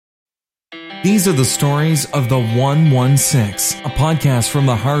These are the stories of the 116, a podcast from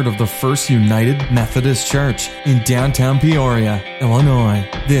the heart of the First United Methodist Church in downtown Peoria, Illinois.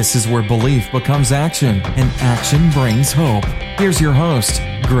 This is where belief becomes action, and action brings hope. Here's your host,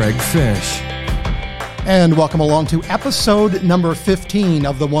 Greg Fish. And welcome along to episode number 15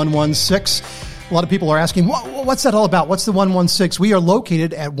 of the 116. A lot of people are asking, what's that all about? What's the 116? We are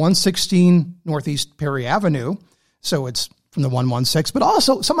located at 116 Northeast Peoria Avenue, so it's from the 116. But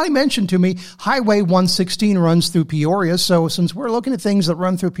also, somebody mentioned to me, Highway 116 runs through Peoria. So since we're looking at things that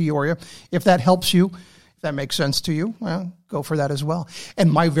run through Peoria, if that helps you, if that makes sense to you, well, go for that as well.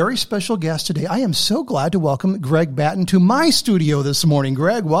 And my very special guest today, I am so glad to welcome Greg Batton to my studio this morning.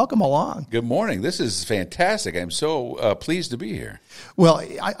 Greg, welcome along. Good morning. This is fantastic. I'm so pleased to be here. Well,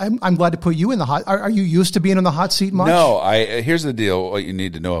 I'm glad to put you in the hot. Are you used to being in the hot seat much? No. Here's the deal. What you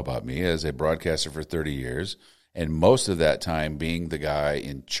need to know about me as a broadcaster for 30 years, and most of that time being the guy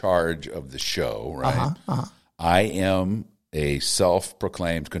in charge of the show, right? I am a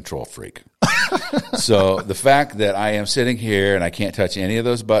self-proclaimed control freak. So the fact that I am sitting here and I can't touch any of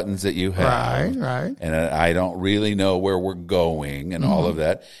those buttons that you have, right, and I don't really know where we're going and all of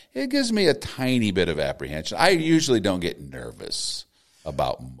that, it gives me a tiny bit of apprehension. I usually don't get nervous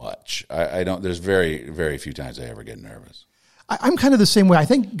about much. I don't. There's very, very few times I ever get nervous. I'm kind of the same way. I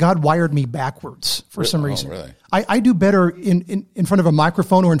think God wired me backwards for some reason. Oh, really? I do better in front of a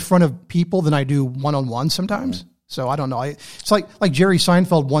microphone or in front of people than I do one-on-one sometimes. So I don't know. It's like Jerry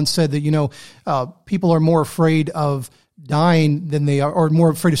Seinfeld once said that, people are more afraid of dying than they are, or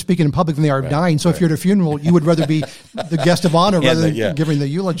more afraid of speaking in public than they are of dying. So if you're at a funeral, you would rather be the guest of honor rather than giving the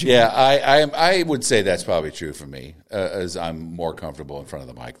eulogy. Yeah, I would say that's probably true for me, as I'm more comfortable in front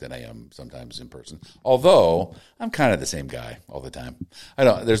of the mic than I am sometimes in person. Although I'm kind of the same guy all the time.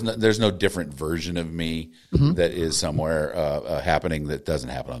 There's no different version of me that is somewhere happening that doesn't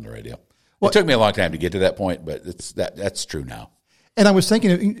happen on the radio. Well, it took me a long time to get to that point, but that's true now. And I was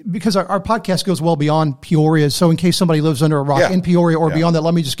thinking, because our podcast goes well beyond Peoria, so in case somebody lives under a rock in Peoria or beyond that,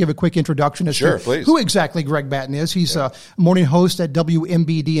 let me just give a quick introduction as to who exactly Greg Batton is. He's a morning host at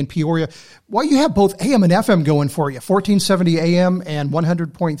WMBD in Peoria. Well, you have both AM and FM going for you, 1470 AM and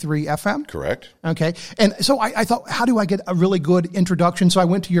 100.3 FM. Correct. Okay. And so I thought, how do I get a really good introduction? So I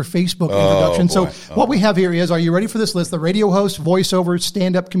went to your Facebook introduction. So what we have here is, are you ready for this list? The radio host, voiceover,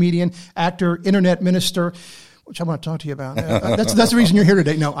 stand-up comedian, actor, internet minister, which I want to talk to you about. That's the reason you're here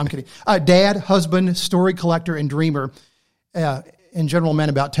today. No, I'm kidding. Dad, husband, story collector, and dreamer, and general man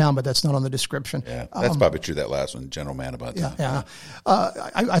about town, but that's not on the description. Yeah, that's probably true, that last one, general man about town. Yeah.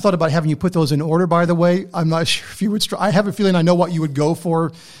 I thought about having you put those in order, by the way. I'm not sure if you would. I have a feeling I know what you would go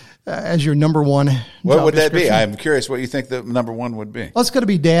for as your number one. What would that be? I'm curious what you think the number one would be. Well, it's going to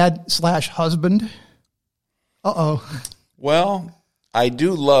be dad/husband. Well, I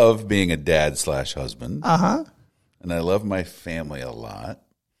do love being a dad/husband. And I love my family a lot.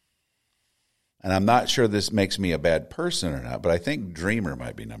 And I'm not sure this makes me a bad person or not, but I think dreamer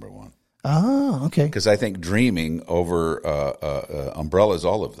might be number one. Oh, okay. Because I think dreaming over umbrellas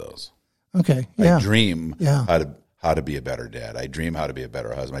all of those. Okay, yeah. I dream how to be a better dad. I dream how to be a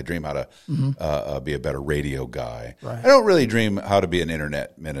better husband. I dream how to be a better radio guy. Right. I don't really dream how to be an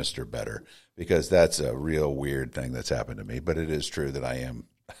internet minister better, because that's a real weird thing that's happened to me. But it is true that I am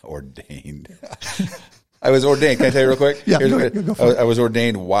ordained. I was ordained. Can I tell you real quick? Yeah, go for it. I was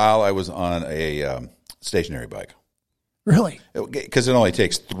ordained while I was on a stationary bike. Really? Because it only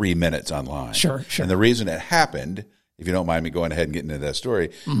takes 3 minutes online. Sure. And the reason it happened, if you don't mind me going ahead and getting into that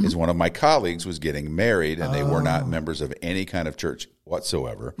story, is one of my colleagues was getting married, and they were not members of any kind of church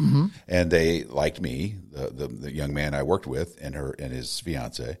whatsoever. And they liked me, the young man I worked with, and his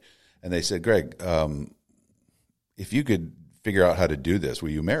fiance. And they said, Greg, if you could figure out how to do this, will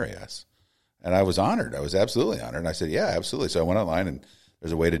you marry us? And I was honored. I was absolutely honored. And I said, yeah, absolutely. So I went online, and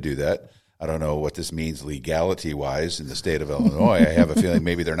there's a way to do that. I don't know what this means legality-wise in the state of Illinois. I have a feeling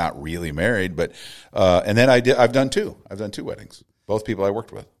maybe they're not really married. But and then I've done two. I've done two weddings, both people I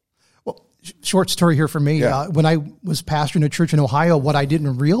worked with. Well, short story here for me. Yeah. When I was pastoring a church in Ohio, what I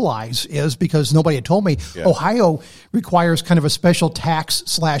didn't realize is, because nobody had told me, Ohio requires kind of a special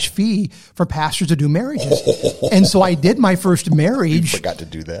tax/fee for pastors to do marriages. And so I did my first marriage. You forgot to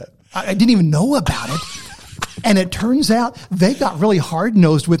do that. I didn't even know about it. And it turns out they got really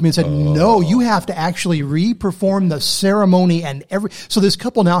hard-nosed with me and said, no, you have to actually re-perform the ceremony and so this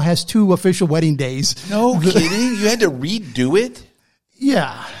couple now has 2 official wedding days. No kidding? You had to redo it?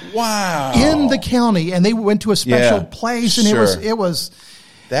 Yeah. Wow. In the county, and they went to a special place, and it was.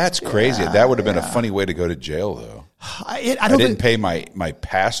 That's crazy. That would have been a funny way to go to jail, though. I didn't pay my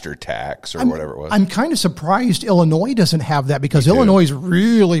pastor tax or whatever it was. I'm kind of surprised Illinois doesn't have that, because Illinois is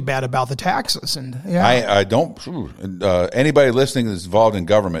really bad about the taxes. And I don't. Anybody listening that's involved in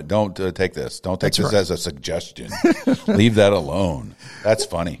government, don't take this. Don't take this as a suggestion. Leave that alone. That's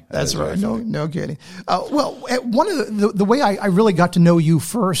funny. That's right. No kidding. Well, one of the way I really got to know you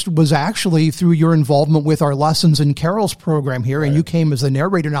first was actually through your involvement with our Lessons and Carols program here, and you came as the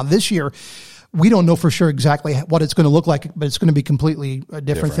narrator. Now this year, we don't know for sure exactly what it's going to look like, but it's going to be completely a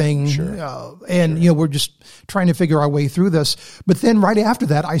different thing. Sure. We're just trying to figure our way through this. But then right after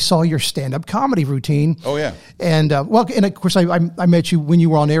that, I saw your stand-up comedy routine. Oh, yeah. And, and of course, I met you when you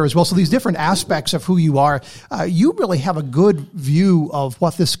were on air as well. So these different aspects of who you are, you really have a good view of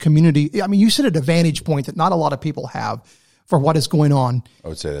what this community, I mean, you sit at a vantage point that not a lot of people have for what is going on. I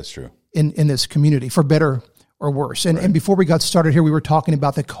would say that's true. In this community, for better or worse. And before we got started here, we were talking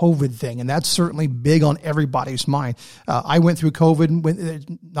about the COVID thing, and that's certainly big on everybody's mind. I went through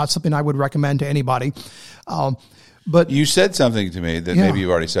COVID, not something I would recommend to anybody. But you said something to me that maybe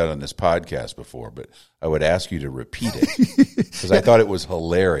you've already said on this podcast before, but I would ask you to repeat it because I thought it was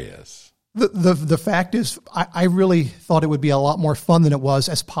hilarious. The fact is, I really thought it would be a lot more fun than it was,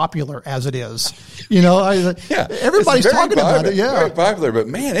 as popular as it is. Everybody's talking about it. Yeah, very popular, but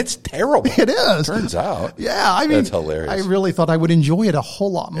man, it's terrible. It is. Turns out. Yeah, I mean, that's hilarious. I really thought I would enjoy it a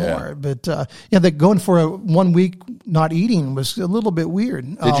whole lot more, but that going for a 1 week not eating was a little bit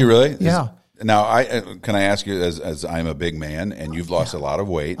weird. Did you really? Yeah. Now, can I ask you, as I'm a big man and you've lost a lot of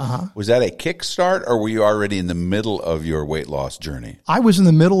weight, was that a kickstart, or were you already in the middle of your weight loss journey? I was in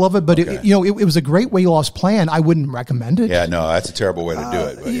the middle of it, but it was a great weight loss plan. I wouldn't recommend it. Yeah, no, that's a terrible way to do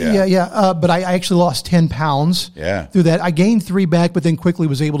it. But but I actually lost 10 pounds through that. I gained 3 back, but then quickly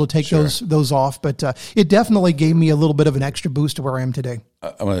was able to take those off. But it definitely gave me a little bit of an extra boost to where I am today.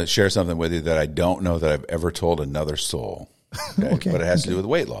 I'm going to share something with you that I don't know that I've ever told another soul, but it has to do with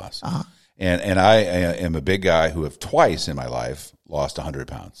weight loss. And I am a big guy who have twice in my life lost 100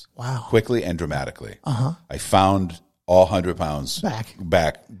 pounds. Wow. Quickly and dramatically. I found all 100 pounds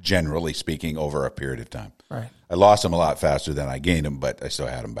back, generally speaking, over a period of time. Right. I lost them a lot faster than I gained them, but I still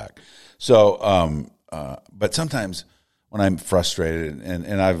had them back. So, but sometimes when I'm frustrated,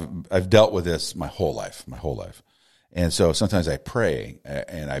 and I've dealt with this my whole life. And so sometimes I pray,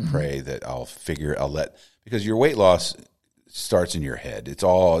 and I pray that because your weight loss starts in your head. It's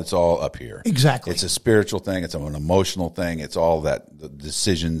all up here. Exactly. It's a spiritual thing. It's an emotional thing. It's all the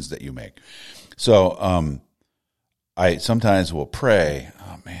decisions that you make. So I sometimes will pray,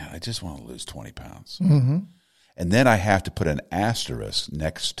 oh man, I just want to lose 20 pounds. And then I have to put an asterisk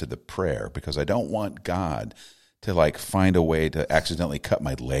next to the prayer because I don't want God to find a way to accidentally cut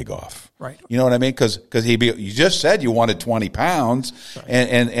my leg off. Right. You know what I mean? Because you just said you wanted 20 pounds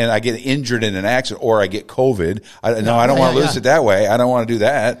and I get injured in an accident or I get COVID. I don't want to lose it that way. I don't want to do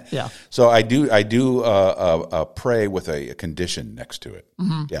that. Yeah. So I do pray with a condition next to it.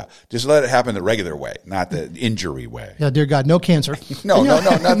 Yeah. Just let it happen the regular way, not the injury way. Yeah, dear God, no cancer. No,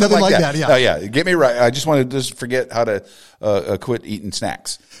 nothing like that. Yeah. Oh, yeah. Get me right. I just want to forget how to quit eating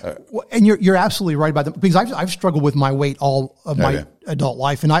snacks. And you're absolutely right about that, because I've struggled with my weight all of my adult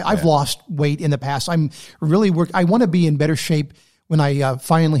life, and I've lost weight in the past. I'm really I want to be in better shape when I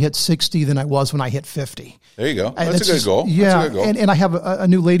finally hit 60 than I was when I hit 50. There you go. That's a good goal. Yeah, that's a good goal. And I have a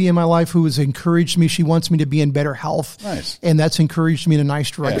new lady in my life who has encouraged me. She wants me to be in better health. Nice. And that's encouraged me in a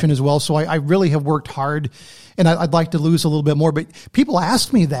nice direction as well. So I really have worked hard, and I'd like to lose a little bit more. But people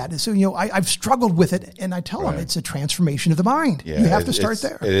ask me that. So, I've struggled with it, and I tell them it's a transformation of the mind. Yeah, you have to start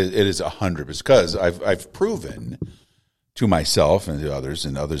there. It is 100%, because I've proven to myself and to others,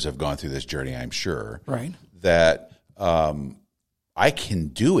 and others have gone through this journey, I'm sure, that I can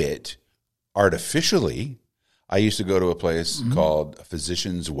do it artificially. I used to go to a place called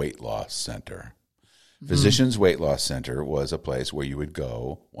Physicians Weight Loss Center. Physicians Weight Loss Center was a place where you would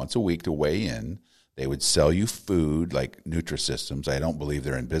go once a week to weigh in. They would sell you food like Nutrisystems. I don't believe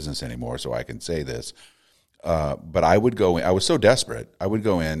they're in business anymore, so I can say this. But I would go in. I was so desperate. I would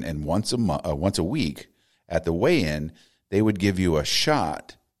go in, and once a week at the weigh-in, they would give you a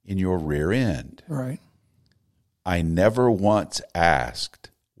shot in your rear end. Right. I never once asked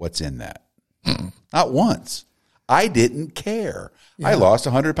what's in that. Not once. I didn't care. Yeah. I lost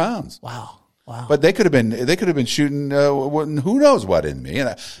 100 pounds. Wow. But they could have been shooting who knows what in me.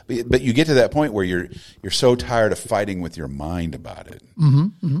 But you get to that point where you're so tired of fighting with your mind about it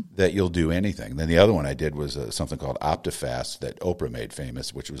that you'll do anything. Then the other one I did was something called OptiFast that Oprah made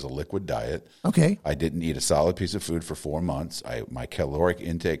famous, which was a liquid diet. Okay. I didn't eat a solid piece of food for 4 months. My caloric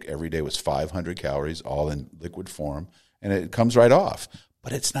intake every day was 500 calories, all in liquid form, and it comes right off.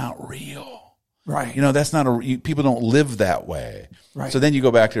 But it's not real. Right. That's not people don't live that way. Right. So then you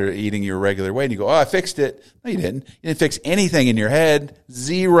go back to eating your regular way and you go, oh, I fixed it. No, you didn't. You didn't fix anything in your head.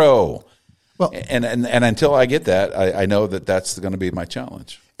 Zero. Well, and until I get that, I know that that's going to be my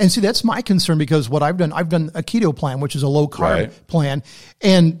challenge. And see, that's my concern, because what I've done a keto plan, which is a low carb plan.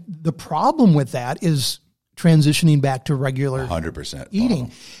 And the problem with that is transitioning back to regular 100%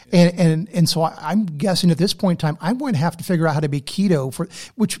 eating. And so I'm guessing at this point in time, I'm going to have to figure out how to be keto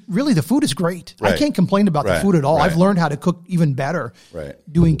which really the food is great. Right. I can't complain about the food at all. Right. I've learned how to cook even better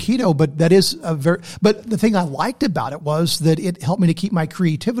doing keto, but that is but the thing I liked about it was that it helped me to keep my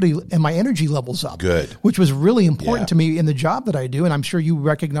creativity and my energy levels up. Good. Which was really important to me in the job that I do. And I'm sure you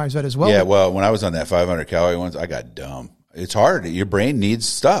recognize that as well. Yeah. Well, when I was on that 500 calorie ones, I got dumb. It's hard. Your brain needs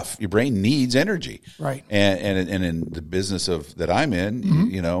stuff. Your brain needs energy. Right. And in the business that I'm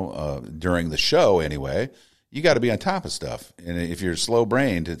in, during the show anyway, you got to be on top of stuff. And if you're slow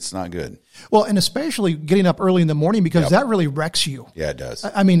brained, it's not good. Well, and especially getting up early in the morning, because that really wrecks you. Yeah, it does.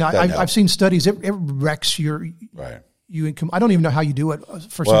 I mean, I've seen studies. It wrecks your right. I don't even know how you do it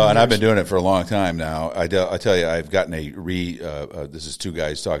for some Well, and years. I've been doing it for a long time now. I tell you, I've gotten this is two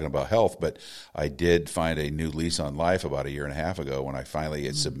guys talking about health, but I did find a new lease on life about 1.5 years ago when I finally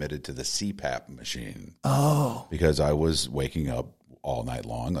get submitted to the CPAP machine. Oh. Because I was waking up all night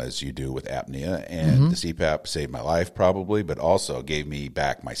long, as you do with apnea, and the CPAP saved my life probably, but also gave me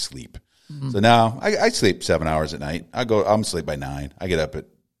back my sleep. So now I sleep 7 hours at night. I'm asleep by 9. I get up at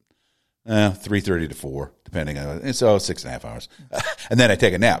 3:30 to 4, depending on it. So 6.5 hours. And then I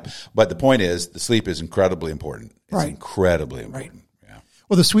take a nap. But the point is, the sleep is incredibly important. It's incredibly important. Right. Yeah.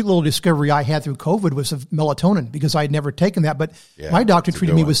 Well, the sweet little discovery I had through COVID was of melatonin, because I had never taken that. But my doctor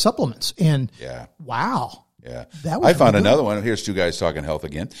treated me with supplements. And wow. Yeah. I found another one. Here's two guys talking health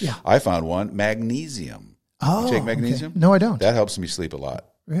again. Yeah. I found one, magnesium. Oh, you take magnesium? Okay. No, I don't. That helps me sleep a lot.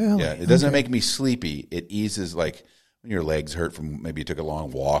 Really? Yeah. It doesn't make me sleepy. It eases, like, when your legs hurt from maybe you took a long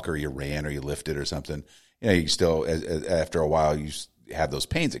walk or you ran or you lifted or something, you still, after a while, you have those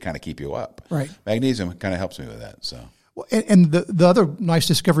pains that kind of keep you up. Right. Magnesium kind of helps me with that. So. Well, and the other nice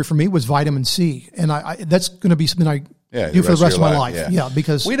discovery for me was vitamin C. And that's going to be something I do for the rest of my life. Yeah,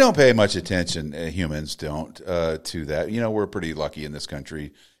 because we don't pay much attention, humans don't, to that. We're pretty lucky in this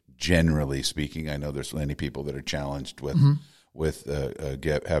country, generally speaking. I know there's many people that are challenged with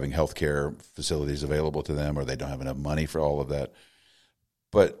having healthcare facilities available to them, or they don't have enough money for all of that.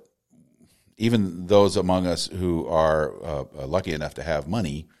 But even those among us who are lucky enough to have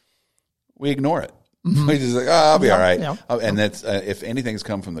money, we ignore it. We just like, I'll be all right. Yeah. And that's if anything's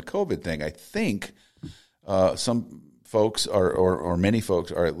come from the COVID thing, I think some folks or many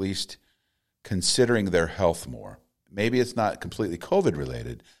folks are at least considering their health more. Maybe it's not completely COVID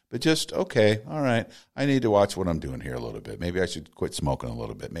related, but just, okay, all right, I need to watch what I'm doing here a little bit. Maybe I should quit smoking a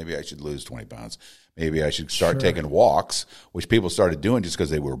little bit. Maybe I should lose 20 pounds. Maybe I should start taking walks, which people started doing just because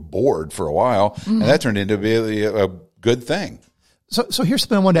they were bored for a while. And that turned into be a good thing. So here's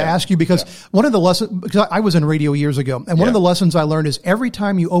something I wanted to ask you, because one of the lessons, because I was in radio years ago, and one of the lessons I learned is every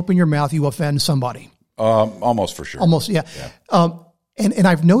time you open your mouth, you offend somebody. Almost for sure. Almost, yeah. And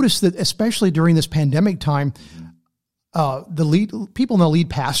I've noticed that especially during this pandemic time, people in the lead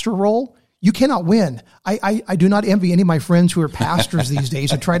pastor role, you cannot win. I do not envy any of my friends who are pastors these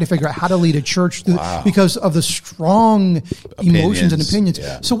days and try to figure out how to lead a church because of the strong emotions and opinions.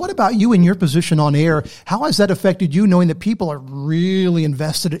 Yeah. So what about you in your position on air? How has that affected you, knowing that people are really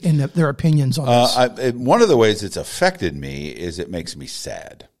invested in their opinions on this? One of the ways it's affected me is it makes me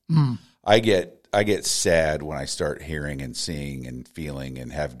sad. I get sad when I start hearing and seeing and feeling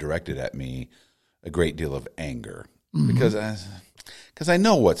and have directed at me a great deal of anger. Because I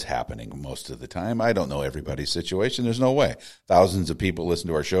know what's happening most of the time. I don't know everybody's situation. There's no way. Thousands of people listen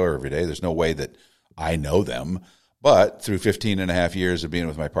to our show every day. There's no way that I know them. But through 15 and a half years of being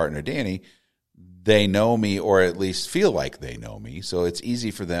with my partner, Danny, they know me, or at least feel like they know me. So it's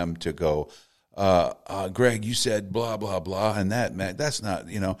easy for them to go, Greg, you said blah, blah, blah, and that's not,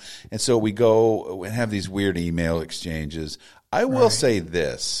 And so we go and have these weird email exchanges. I will say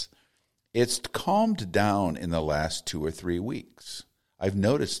this. It's calmed down in the last 2 or 3 weeks. I've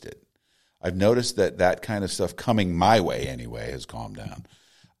noticed it. I've noticed that kind of stuff coming my way anyway has calmed down.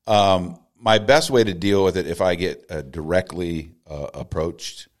 My best way to deal with it if I get directly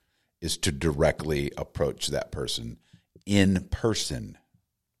approached is to directly approach that person in person.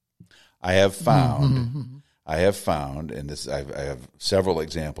 I have found, and this I have several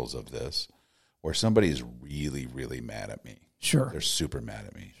examples of this, where somebody is really, really mad at me. Sure. They're super mad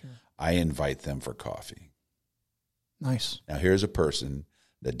at me. Sure. I invite them for coffee. Nice. Now, here's a person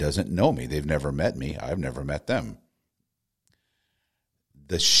that doesn't know me. They've never met me. I've never met them.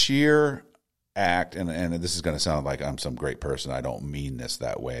 The sheer act, and this is going to sound like I'm some great person. I don't mean this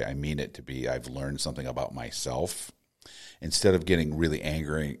that way. I mean it to be I've learned something about myself. Instead of getting really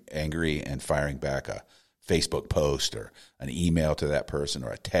angry and firing back a Facebook post or an email to that person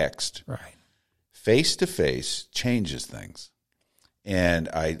or a text, right, face-to-face changes things. And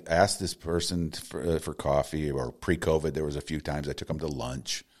I asked this person for coffee, or pre-COVID, there was a few times I took them to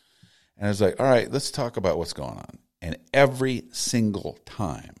lunch. And I was like, all right, let's talk about what's going on. And every single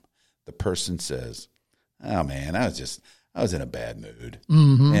time the person says, oh, man, I was in a bad mood.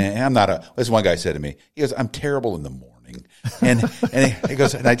 Mm-hmm. And this one guy said to me, he goes, I'm terrible in the morning. And he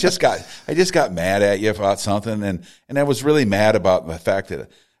goes, and I just got mad at you about something. And I was really mad about the fact that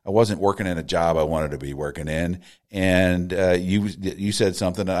I wasn't working in a job I wanted to be working in. And you said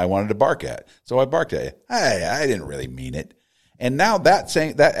something that I wanted to bark at. So I barked at you. I didn't really mean it. And now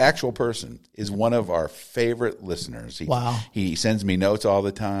that actual person is one of our favorite listeners. Wow. He sends me notes all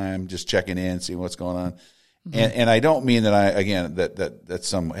the time, just checking in, seeing what's going on. Mm-hmm. And I don't mean that that's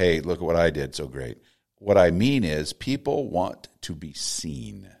some, hey, look at what I did so great. What I mean is people want to be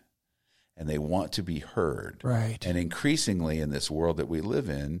seen and they want to be heard. Right. And increasingly in this world that we live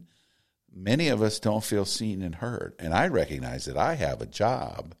in, many of us don't feel seen and heard. And I recognize that I have a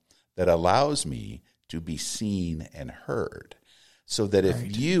job that allows me to be seen and heard. So that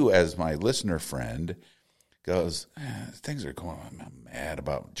if you, as my listener friend, goes, things are going on, I'm mad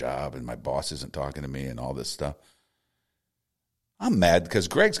about job and my boss isn't talking to me and all this stuff. I'm mad because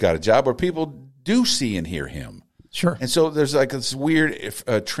Greg's got a job where people do see and hear him. Sure. And so there's like this weird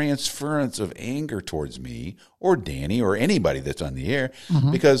transference of anger towards me or Danny or anybody that's on the air,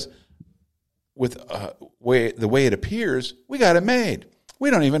 because with the way it appears, we got it made. We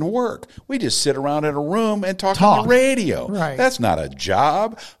don't even work. We just sit around in a room and talk on the radio. Right. That's not a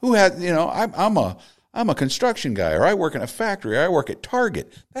job. I'm a construction guy, or I work in a factory, or I work at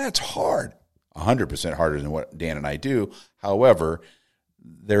Target. That's hard. 100% harder than what Dan and I do. However,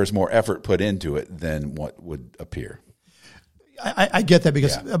 there's more effort put into it than what would appear. I get that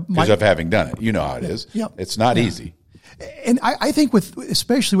because of having done it. You know how it is. Yep. It's not easy. And I think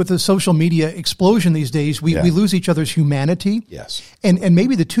especially with the social media explosion these days, we lose each other's humanity. Yes. And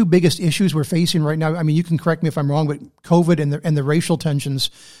maybe the two biggest issues we're facing right now, I mean, you can correct me if I'm wrong, but COVID and the racial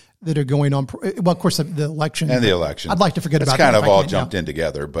tensions that are going on. Well, of course, the election. And the election. I'd like to forget about that. It's kind of all jumped in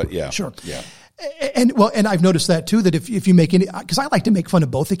together, but yeah. Sure. Yeah. And I've noticed that too, that if you make any, because I like to make fun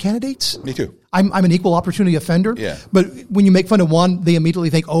of both the candidates. Me too. I'm an equal opportunity offender. Yeah. But when you make fun of one, they immediately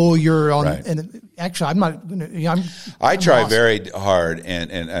think, oh, you're on. Right. And actually, I'm not. I try very hard,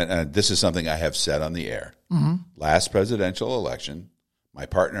 and this is something I have said on the air. Mm-hmm. Last presidential election, my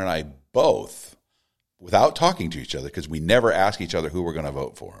partner and I both, without talking to each other, because we never ask each other who we're going to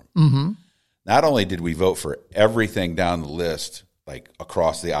vote for. Mm-hmm. Not only did we vote for everything down the list, like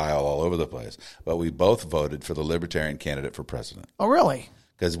across the aisle all over the place, but we both voted for the Libertarian candidate for president. Oh, really?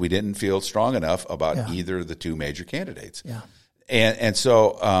 Because we didn't feel strong enough about either of the two major candidates. Yeah. And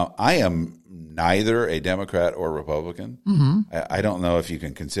so I am neither a Democrat or Republican. Mm-hmm. I don't know if you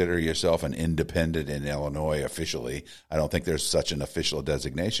can consider yourself an independent in Illinois officially. I don't think there's such an official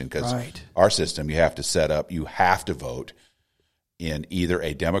designation because our system, you have to vote in either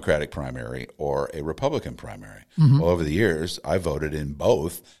a Democratic primary or a Republican primary. Mm-hmm. Well, over the years, I voted in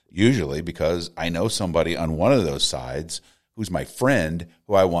both, usually because I know somebody on one of those sides who's my friend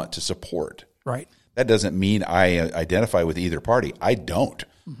who I want to support. Right. That doesn't mean I identify with either party. I don't.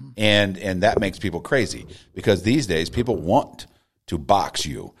 Mm-hmm. And that makes people crazy because these days people want to box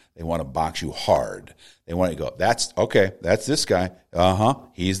you. They want to box you hard. They want to go, that's this guy.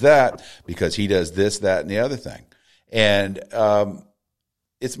 He's that because he does this, that, and the other thing. And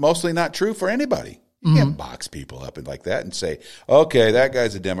it's mostly not true for anybody. You can't box people up and like that and say, okay, that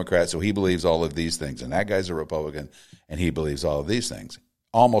guy's a Democrat, so he believes all of these things, and that guy's a Republican, and he believes all of these things.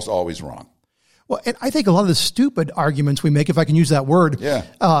 Almost always wrong. Well, and I think a lot of the stupid arguments we make, if I can use that word,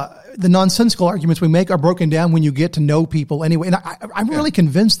 the nonsensical arguments we make are broken down when you get to know people anyway. And I'm really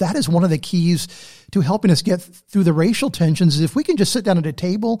convinced that is one of the keys to helping us get through the racial tensions is if we can just sit down at a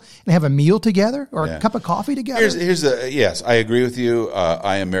table and have a meal together or a cup of coffee together. Yes, I agree with you.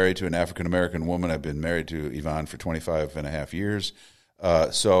 I am married to an African-American woman. I've been married to Yvonne for 25 and a half years.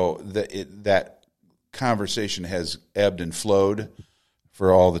 So that conversation has ebbed and flowed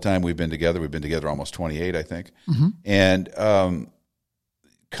for all the time we've been together. We've been together almost 28, I think. Mm-hmm. And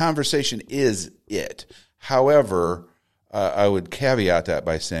conversation is it. However, I would caveat that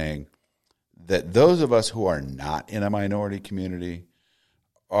by saying that those of us who are not in a minority community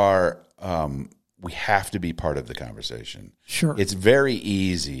we have to be part of the conversation. Sure. It's very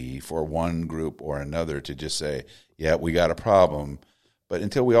easy for one group or another to just say, yeah, we got a problem, But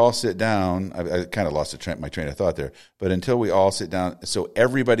until we all sit down, I kind of lost my train of thought there. But until we all sit down, so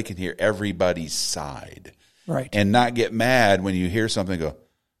everybody can hear everybody's side, right, and not get mad when you hear something. Go,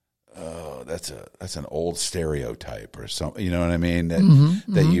 oh, that's an old stereotype or something. You know what I mean?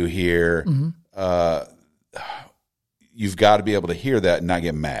 That you hear. You've got to be able to hear that and not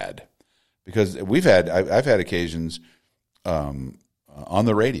get mad, because I've had occasions on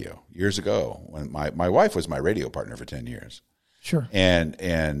the radio years ago when my wife was my radio partner for 10 years. Sure. And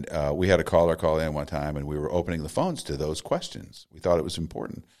we had a caller call in one time, and we were opening the phones to those questions. We thought it was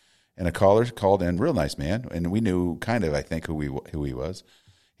important. And a caller called in, real nice man, and we knew kind of, I think, who he was.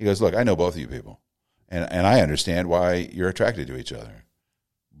 He goes, look, I know both of you people, and I understand why you're attracted to each other,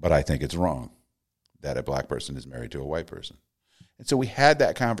 but I think it's wrong that a black person is married to a white person. And so we had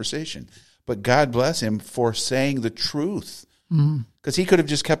that conversation. But God bless him for saying the truth, because he could have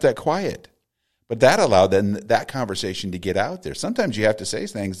just kept that quiet. But that allowed then that conversation to get out there. Sometimes you have to say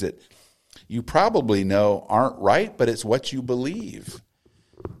things that you probably know aren't right, but it's what you believe.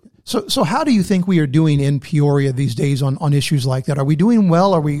 So how do you think we are doing in Peoria these days on issues like that? Are we doing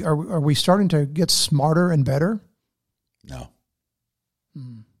well? Are we starting to get smarter and better? No.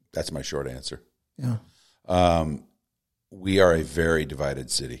 That's my short answer. Yeah. We are a very divided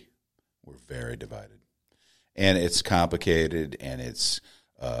city. We're very divided. And it's complicated, and it's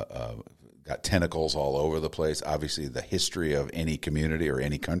got tentacles all over the place. Obviously, the history of any community or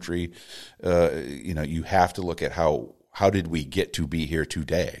any country, you have to look at how did we get to be here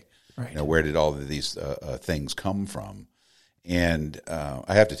today? Right. Where did all of these things come from? And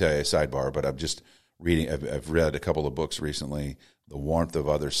I have to tell you a sidebar, but I'm just reading. I've read a couple of books recently. The Warmth of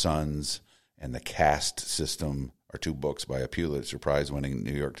Other Suns and The Caste System are two books by a Pulitzer Prize-winning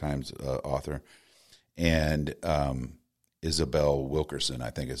New York Times author, and Isabel Wilkerson, I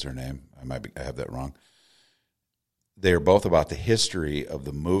think is her name. I have that wrong. They are both about the history of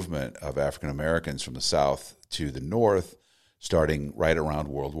the movement of African Americans from the South to the North, starting right around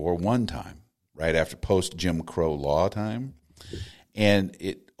World War I time, right after post-Jim Crow law time. And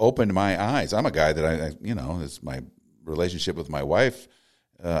it opened my eyes. I'm a guy that it's my relationship with my wife.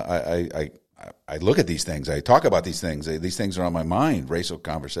 I look at these things. I talk about these things. These things are on my mind, racial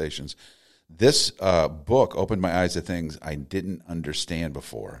conversations. This book opened my eyes to things I didn't understand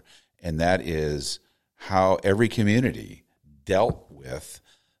before, and that is how every community dealt with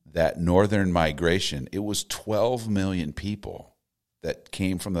that northern migration. It was 12 million people that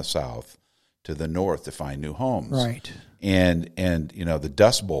came from the South to the North to find new homes. Right. And the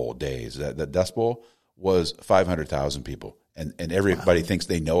Dust Bowl days, the Dust Bowl was 500,000 people. And everybody thinks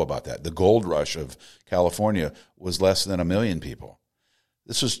they know about that. The gold rush of California was less than 1 million people.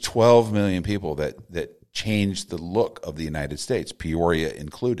 This was 12 million people that changed the look of the United States, Peoria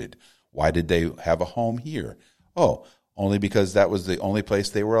included. Why did they have a home here? Oh, only because that was the only place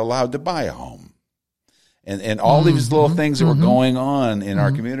they were allowed to buy a home. And all these little things that were going on in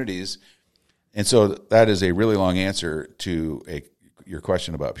our communities. And so that is a really long answer to your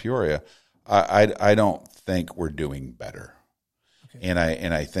question about Peoria. I don't think we're doing better. Okay. And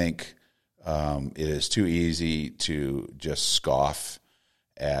I think it is too easy to just scoff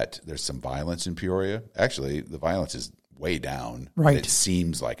at, there's some violence in Peoria. Actually, the violence is way down. Right. It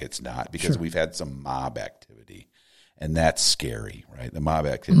seems like it's not, because we've had some mob activity, and that's scary, right? The mob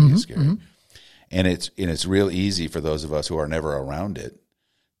activity is scary. And it's real easy for those of us who are never around it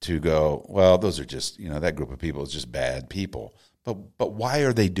to go, well, those are just, that group of people is just bad people. But why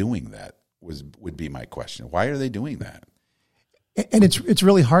are they doing that would be my question. Why are they doing that? And it's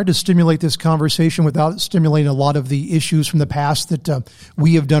really hard to stimulate this conversation without stimulating a lot of the issues from the past that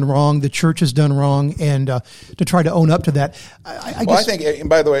we have done wrong, the church has done wrong, and to try to own up to that. I guess, I think, and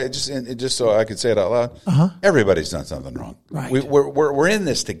by the way, just so I could say it out loud, everybody's done something wrong. Right. We're in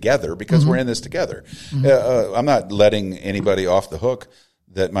this together because we're in this together. I'm not letting anybody off the hook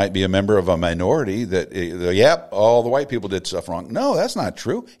that might be a member of a minority that, all the white people did stuff wrong. No, that's not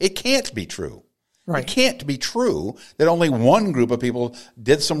true. It can't be true. Right. It can't be true that only one group of people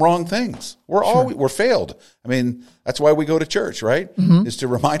did some wrong things. We're failed. I mean, that's why we go to church, right? Is to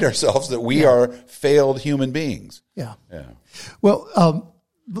remind ourselves that we are failed human beings. Yeah. Well,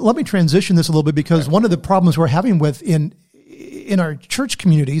 let me transition this a little bit, because one of the problems we're having in our church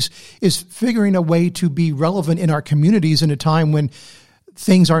communities is figuring a way to be relevant in our communities in a time when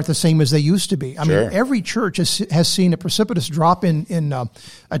things aren't the same as they used to be. I mean, every church has seen a precipitous drop in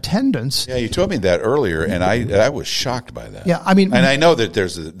attendance. Yeah, you told me that earlier, and I was shocked by that. Yeah, I mean, and I know that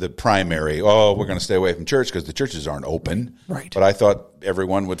there's the primary, we're going to stay away from church because the churches aren't open. Right. But I thought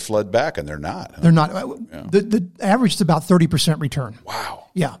everyone would flood back, and they're not. They're not. Yeah. The average is about 30% return. Wow.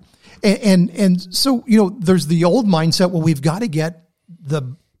 Yeah. And so, there's the old mindset, well, we've got to get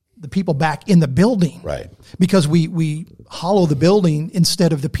the people back in the building, Right. Because we hollow the building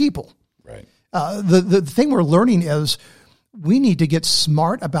instead of the people. Right. The thing we're learning is we need to get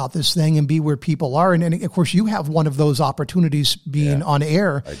smart about this thing and be where people are. And of course, you have one of those opportunities being on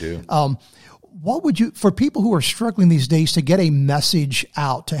air. I do. What would you, for people who are struggling these days to get a message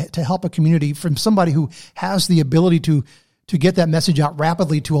out, to help a community, from somebody who has the ability to get that message out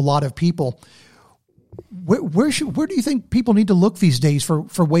rapidly to a lot of people, where do you think people need to look these days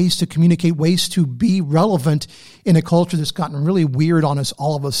for ways to communicate, ways to be relevant in a culture that's gotten really weird on us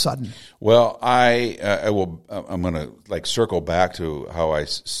all of a sudden? Well, I'm going to like circle back to how I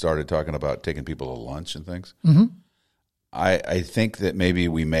started talking about taking people to lunch and things. Mm-hmm. I think that maybe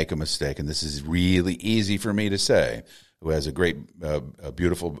we make a mistake, and this is really easy for me to say, who has a great, a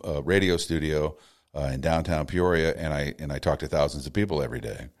beautiful radio studio in downtown Peoria, and I talk to thousands of people every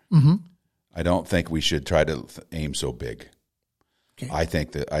day. Mm-hmm. I don't think we should try to aim so big. Okay. I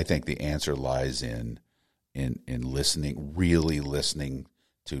think the answer lies in listening, really listening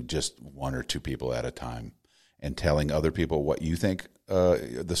to just one or two people at a time, and telling other people what you think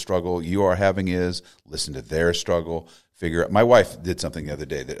the struggle you are having is. Listen to their struggle. Figure out. My wife did something the other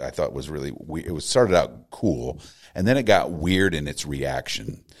day that I thought was really weird. It started out cool, and then it got weird in its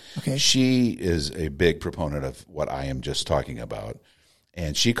reaction. Okay. She is a big proponent of what I am just talking about.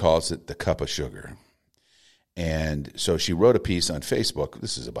 And she calls it the cup of sugar. And so she wrote a piece on Facebook.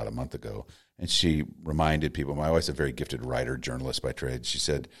 This is about a month ago. And she reminded people, my wife's a very gifted writer, journalist by trade. She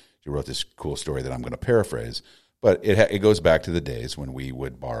said, she wrote this cool story that I'm going to paraphrase. But it goes back to the days when we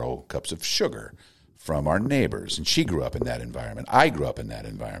would borrow cups of sugar from our neighbors. And she grew up in that environment. I grew up in that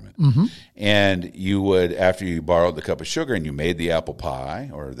environment. Mm-hmm. And you would, after you borrowed the cup of sugar and you made the apple pie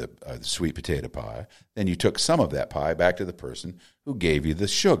or the sweet potato pie, then you took some of that pie back to the person who gave you the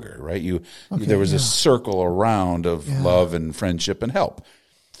sugar, right? There was a circle around of love and friendship and help.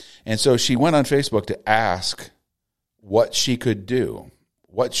 And so she went on Facebook to ask what she could do.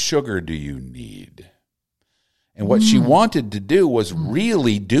 What sugar do you need? And what she wanted to do was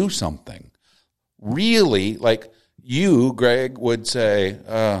really do something. Really, like you, Greg, would say,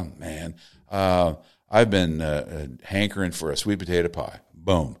 oh, man, I've been hankering for a sweet potato pie.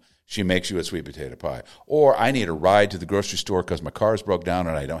 Boom. She makes you a sweet potato pie. Or I need a ride to the grocery store because my car's broke down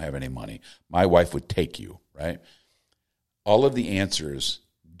and I don't have any money. My wife would take you, right? All of the answers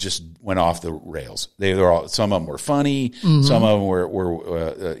just went off the rails. Some of them were funny. Mm-hmm. Some of them were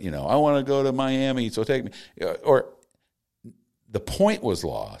I want to go to Miami, so take me. Or the point was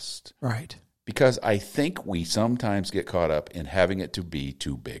lost. Right. Because I think we sometimes get caught up in having it to be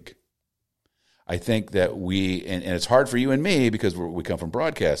too big. I think that and it's hard for you and me because we come from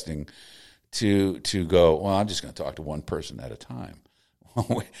broadcasting to go, well, I'm just going to talk to one person at a time.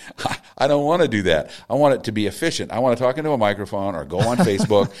 I don't want to do that. I want it to be efficient. I want to talk into a microphone or go on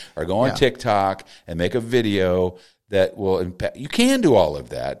Facebook or go on TikTok and make a video that will impact. You can do all of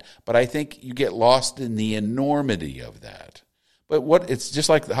that, but I think you get lost in the enormity of that. But it's just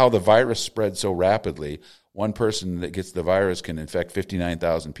like how the virus spread so rapidly. One person that gets the virus can infect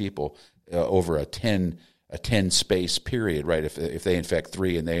 59,000 people over a 10 space period, right? If they infect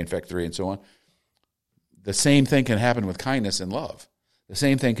 3 and they infect 3 and so on. The same thing can happen with kindness and love. The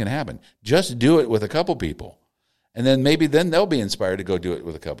same thing can happen. Just do it with a couple people. And then maybe they'll be inspired to go do it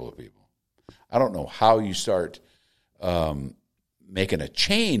with a couple of people. I don't know how you start making a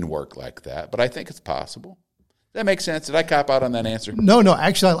chain work like that, but I think it's possible. That makes sense. Did I cop out on that answer? No.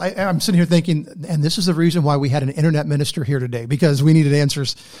 Actually, I'm sitting here thinking, and this is the reason why we had an internet minister here today, because we needed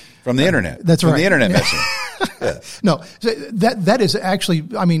answers from the internet. That's right. From the internet messenger. Yeah. No, that is actually,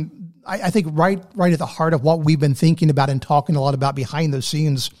 I mean, I think right at the heart of what we've been thinking about and talking a lot about behind the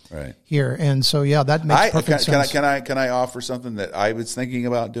scenes here. And so, that makes perfect sense. Can I offer something that I was thinking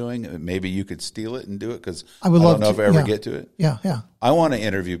about doing? Maybe you could steal it and do it, because I don't know if I ever get to it. Yeah. I want to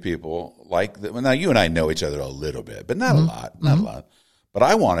interview people like that. Well, now you and I know each other a little bit, but not a lot. But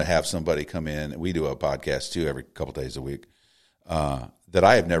I want to have somebody come in. We do a podcast too every couple days a week that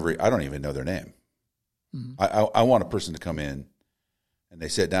I don't even know their name. Mm-hmm. I want a person to come in. And they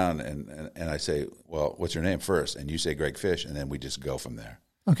sit down and I say, well, what's your name first? And you say Greg Fish, and then we just go from there.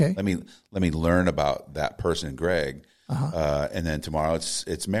 Okay. Let me learn about that person, Greg, and then tomorrow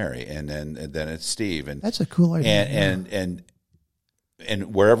it's Mary, and then it's Steve, and that's a cool idea.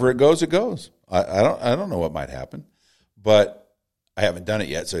 And wherever it goes, it goes. I don't know what might happen, but I haven't done it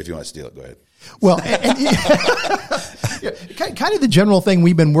yet. So if you want to steal it, go ahead. Well, kind of the general thing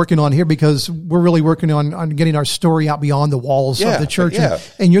we've been working on here, because we're really working on getting our story out beyond the walls of the church. Yeah.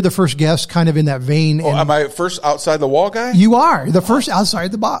 And you're the first guest kind of in that vein. Oh, am I first outside the wall guy? You are the first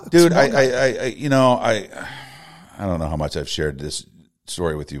outside the box. Dude, I don't know how much I've shared this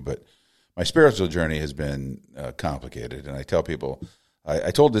story with you, but my spiritual journey has been complicated. And I tell people,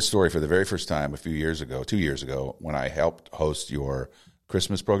 I told this story for the very first time 2 years ago, when I helped host your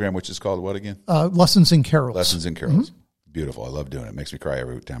Christmas program, which is called what again? Lessons in Carols. Lessons in Carols. Mm-hmm. Beautiful. I love doing it. It makes me cry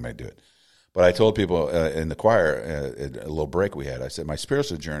every time I do it. But I told people in the choir, a little break we had, I said, my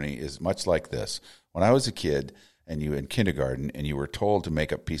spiritual journey is much like this. When I was a kid and you in kindergarten and you were told to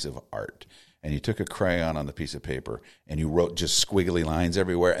make a piece of art, and you took a crayon on the piece of paper and you wrote just squiggly lines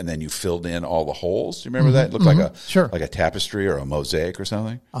everywhere, and then you filled in all the holes. Do you remember that? It looked like a tapestry or a mosaic or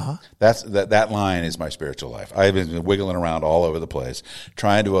something. Uh-huh. That line is my spiritual life. I've been wiggling around all over the place,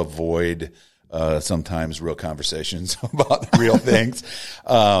 trying to avoid sometimes real conversations about real things.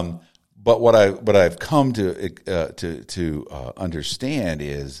 But what I've come to understand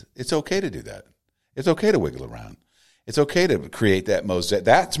is it's okay to do that. It's okay to wiggle around. It's okay to create that mosaic.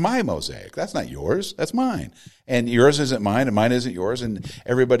 That's my mosaic. That's not yours. That's mine. And yours isn't mine, and mine isn't yours, and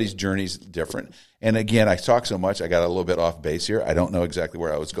everybody's journey is different. And again, I talk so much, I got a little bit off base here. I don't know exactly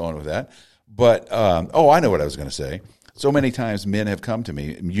where I was going with that. But, I know what I was going to say. So many times men have come to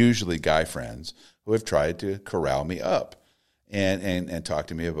me, usually guy friends, who have tried to corral me up and talk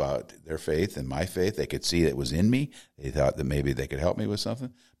to me about their faith and my faith. They could see it was in me. They thought that maybe they could help me with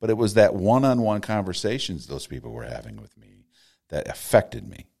something. But it was that one-on-one conversations those people were having with me that affected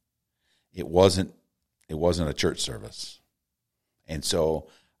me. It wasn't a church service. And so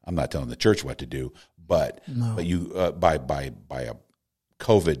I'm not telling the church what to do, but you by a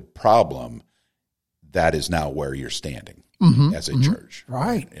COVID problem, that is now where you're standing as a church.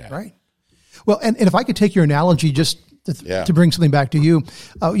 Right, right. Well, and if I could take your analogy just to bring something back to you,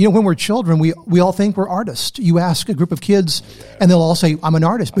 when we're children, we all think we're artists. You ask a group of kids, and they'll all say, "I'm an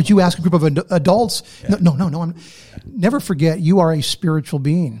artist." But you ask a group of adults, no. Never forget, you are a spiritual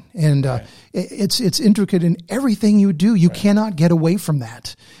being, and it's intricate in everything you do. You cannot get away from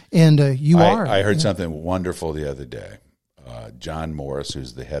that, and you are. I heard something wonderful the other day. John Morris,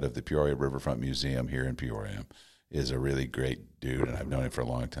 who's the head of the Peoria Riverfront Museum here in Peoria, is a really great dude, and I've known him for a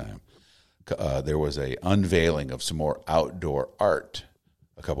long time. There was a unveiling of some more outdoor art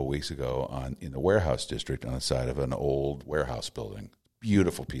a couple of weeks ago in the warehouse district on the side of an old warehouse building.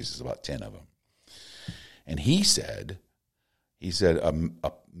 Beautiful pieces, about 10 of them. And he said,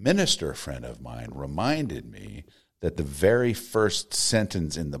 a minister friend of mine reminded me that the very first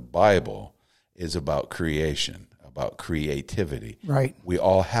sentence in the Bible is about creation, about creativity. Right. We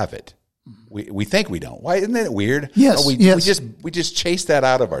all have it. We think we don't. Why isn't that weird? Yes, we just chase that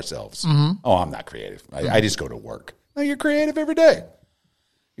out of ourselves. Mm-hmm. Oh, I'm not creative. I just go to work. No, you're creative every day.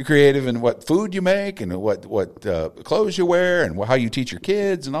 You're creative in what food you make and what clothes you wear and how you teach your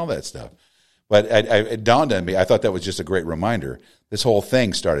kids and all that stuff. But it dawned on me. I thought that was just a great reminder. This whole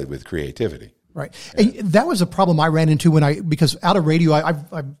thing started with creativity. Right. And that was a problem I ran into because out of radio,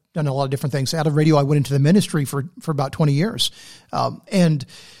 I've done a lot of different things. Out of radio, I went into the ministry for about 20 years, and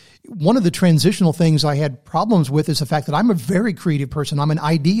one of the transitional things I had problems with is the fact that I'm a very creative person. I'm an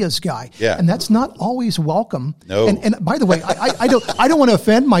ideas guy. Yeah. And that's not always welcome. No. And by the way, I don't want to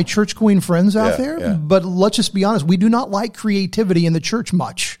offend my church queen friends out there, but let's just be honest. We do not like creativity in the church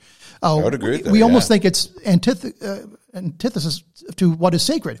much. I would agree with that. We almost think it's antithesis to what is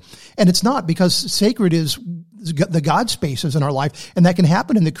sacred. And it's not, because sacred is the God spaces in our life, and that can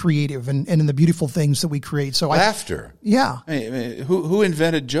happen in the creative and in the beautiful things that we create. So laughter. Yeah. I mean, who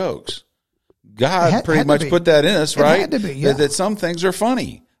invented jokes? God pretty much put that in us, right? It had to be, yeah. That some things are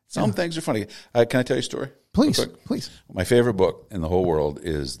funny. Some things are funny. Can I tell you a story? Please. My favorite book in the whole world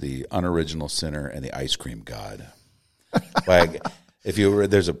is The Unoriginal Sinner and the Ice Cream God.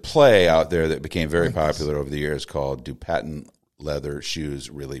 There's a play out there that became very popular over the years called "Do Patent Leather Shoes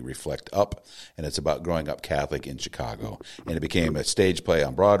Really Reflect Up?" And it's about growing up Catholic in Chicago. And it became a stage play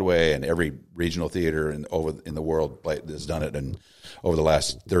on Broadway, and every regional theater in the world has done it over the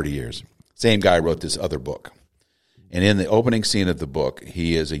last 30 years. Same guy wrote this other book. And in the opening scene of the book,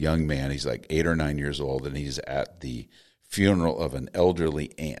 he is a young man. He's like 8 or 9 years old, and he's at the funeral of an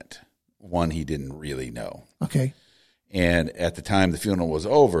elderly aunt, one he didn't really know. Okay. And at the time the funeral was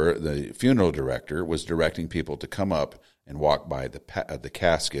over, the funeral director was directing people to come up and walk by the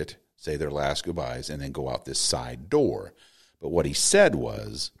casket, say their last goodbyes, and then go out this side door. But what he said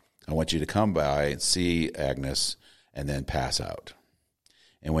was, "I want you to come by and see Agnes and then pass out."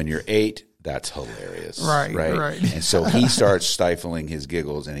 And when you're 8, that's hilarious. Right. And so he starts stifling his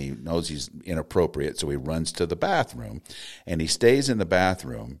giggles, and he knows he's inappropriate, so he runs to the bathroom, and he stays in the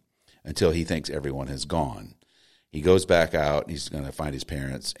bathroom until he thinks everyone has gone. He goes back out. He's going to find his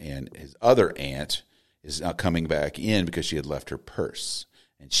parents, and his other aunt is now coming back in because she had left her purse,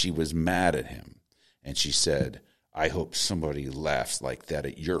 and she was mad at him. And she said, I hope somebody laughs like that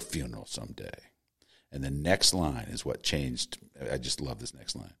at your funeral someday. And the next line is what changed. I just love this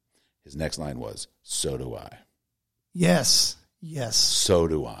next line. His next line was, so do I. Yes. Yes. So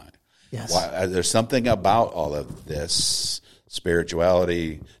do I. Yes. There's something about all of this,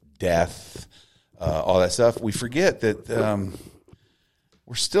 spirituality, death, all that stuff. We forget that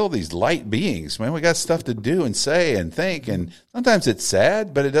we're still these light beings, man. We got stuff to do and say and think. And sometimes it's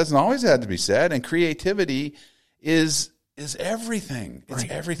sad, but it doesn't always have to be sad. And creativity is everything. It's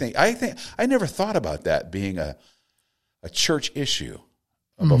everything. I never thought about that being a church issue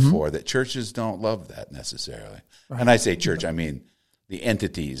before, that churches don't love that necessarily. Right. And I say church, I mean the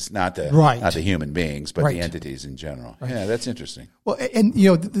entities, not the human beings, but the entities in general. Right. Yeah, that's interesting. Well, and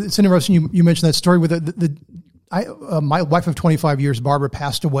it's interesting you mentioned that story with my wife of 25 years, Barbara,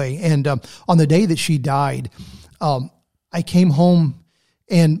 passed away. And on the day that she died, I came home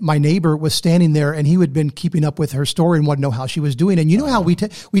and my neighbor was standing there, and he had been keeping up with her story and wanted to know how she was doing. And you know how we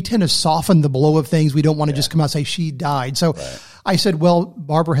tend to soften the blow of things. We don't want to just come out and say she died. So I said, well,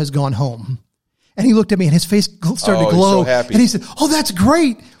 Barbara has gone home. And he looked at me and his face started to glow. So happy. And he said, oh, that's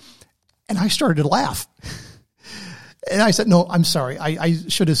great. And I started to laugh. And I said, no, I'm sorry. I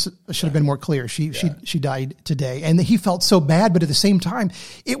should have been more clear. She died today. And he felt so bad, but at the same time,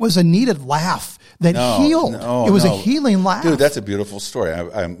 it was a needed laugh that healed. It was a healing laugh. Dude, that's a beautiful story.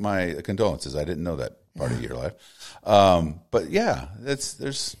 My condolences. I didn't know that part of your life. But yeah,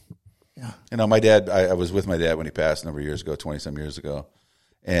 my dad, I was with my dad when he passed a number of years ago, 20-some years ago.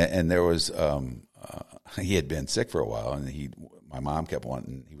 And there was, he had been sick for a while, and my mom kept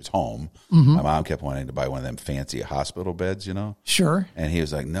wanting, he was home. Mm-hmm. My mom kept wanting to buy one of them fancy hospital beds, Sure. And he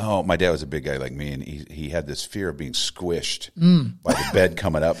was like, no, my dad was a big guy like me, and he had this fear of being squished by the bed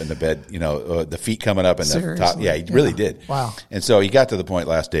coming up and the bed, the feet coming up and the top. Yeah, he really did. Wow. And so he got to the point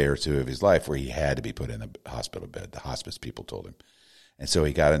last day or two of his life where he had to be put in a hospital bed. The hospice people told him. And so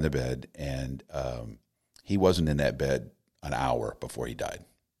he got in the bed, and he wasn't in that bed an hour before he died.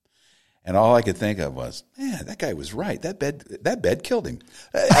 And all I could think of was, man, that guy was right. That bed killed him.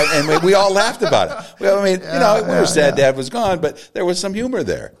 And we all laughed about it. Well, we were sad Dad was gone, but there was some humor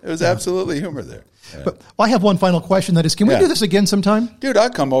there. There was absolutely humor there. Yeah. But I have one final question. That is, can we do this again sometime? Dude, I'll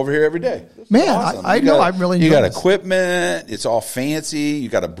come over here every day. Man, awesome. I know. I really enjoy You got this. equipment. It's all fancy. You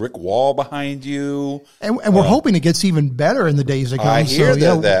got a brick wall behind you. And we're hoping it gets even better in the days to come. I hear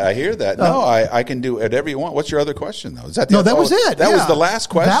that. I hear that. No, I can do whatever you want. What's your other question, though? That was it. That was the last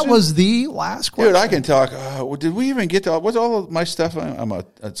question? That was the last question. Dude, I can talk. Did we even get to what's all of my stuff? I'm a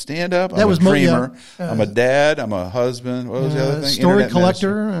stand-up. I'm a dreamer. I'm a dad. I'm a husband. What was the other thing? Story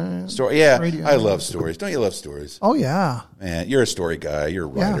collector. Story. Yeah, radio. I love stories. Don't you love stories? Oh, yeah. Man, you're a story guy. You're a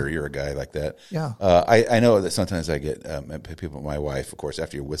writer. Yeah. You're a guy like that. Yeah. I know that sometimes I get people, my wife, of course,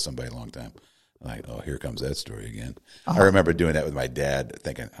 after you're with somebody a long time, like, oh, here comes that story again. I remember doing that with my dad,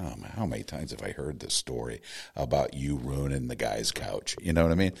 thinking, oh, man, how many times have I heard this story about you ruining the guy's couch? You know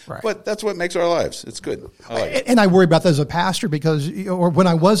what I mean? Right. But that's what makes our lives. It's good. I like it. And I worry about that as a pastor because, or when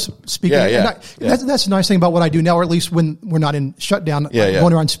I was speaking, that's the nice thing about what I do now, or at least when we're not in shutdown,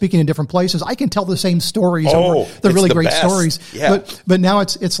 going around speaking in different places, I can tell the same stories. They're really great stories. Yeah. But now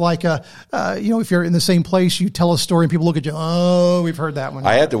it's like, if you're in the same place, you tell a story and people look at you, oh, we've heard that one.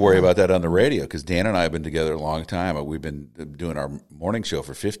 I had to worry about that on the radio, because Dan and I have been together a long time. We've been doing our morning show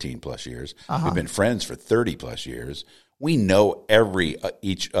for 15 plus years. We've been friends for 30 plus years. We know every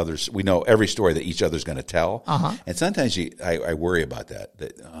story that each other's going to tell. And sometimes I worry about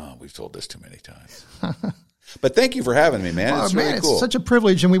that we've told this too many times. But thank you for having me, man. It's really cool. It's such a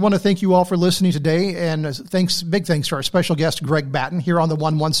privilege, and we want to thank you all for listening today. And big thanks to our special guest, Greg Batton, here on the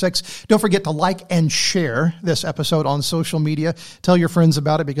 116. Don't forget to like and share this episode on social media. Tell your friends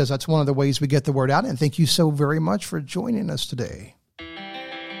about it, because that's one of the ways we get the word out. And thank you so very much for joining us today.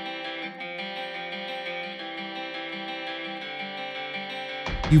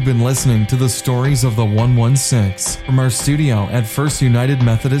 You've been listening to the Stories of the 116 from our studio at First United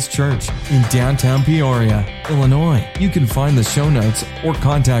Methodist Church in downtown Peoria, Illinois. You can find the show notes or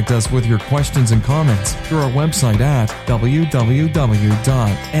contact us with your questions and comments through our website at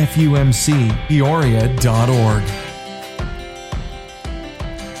www.fumcpeoria.org.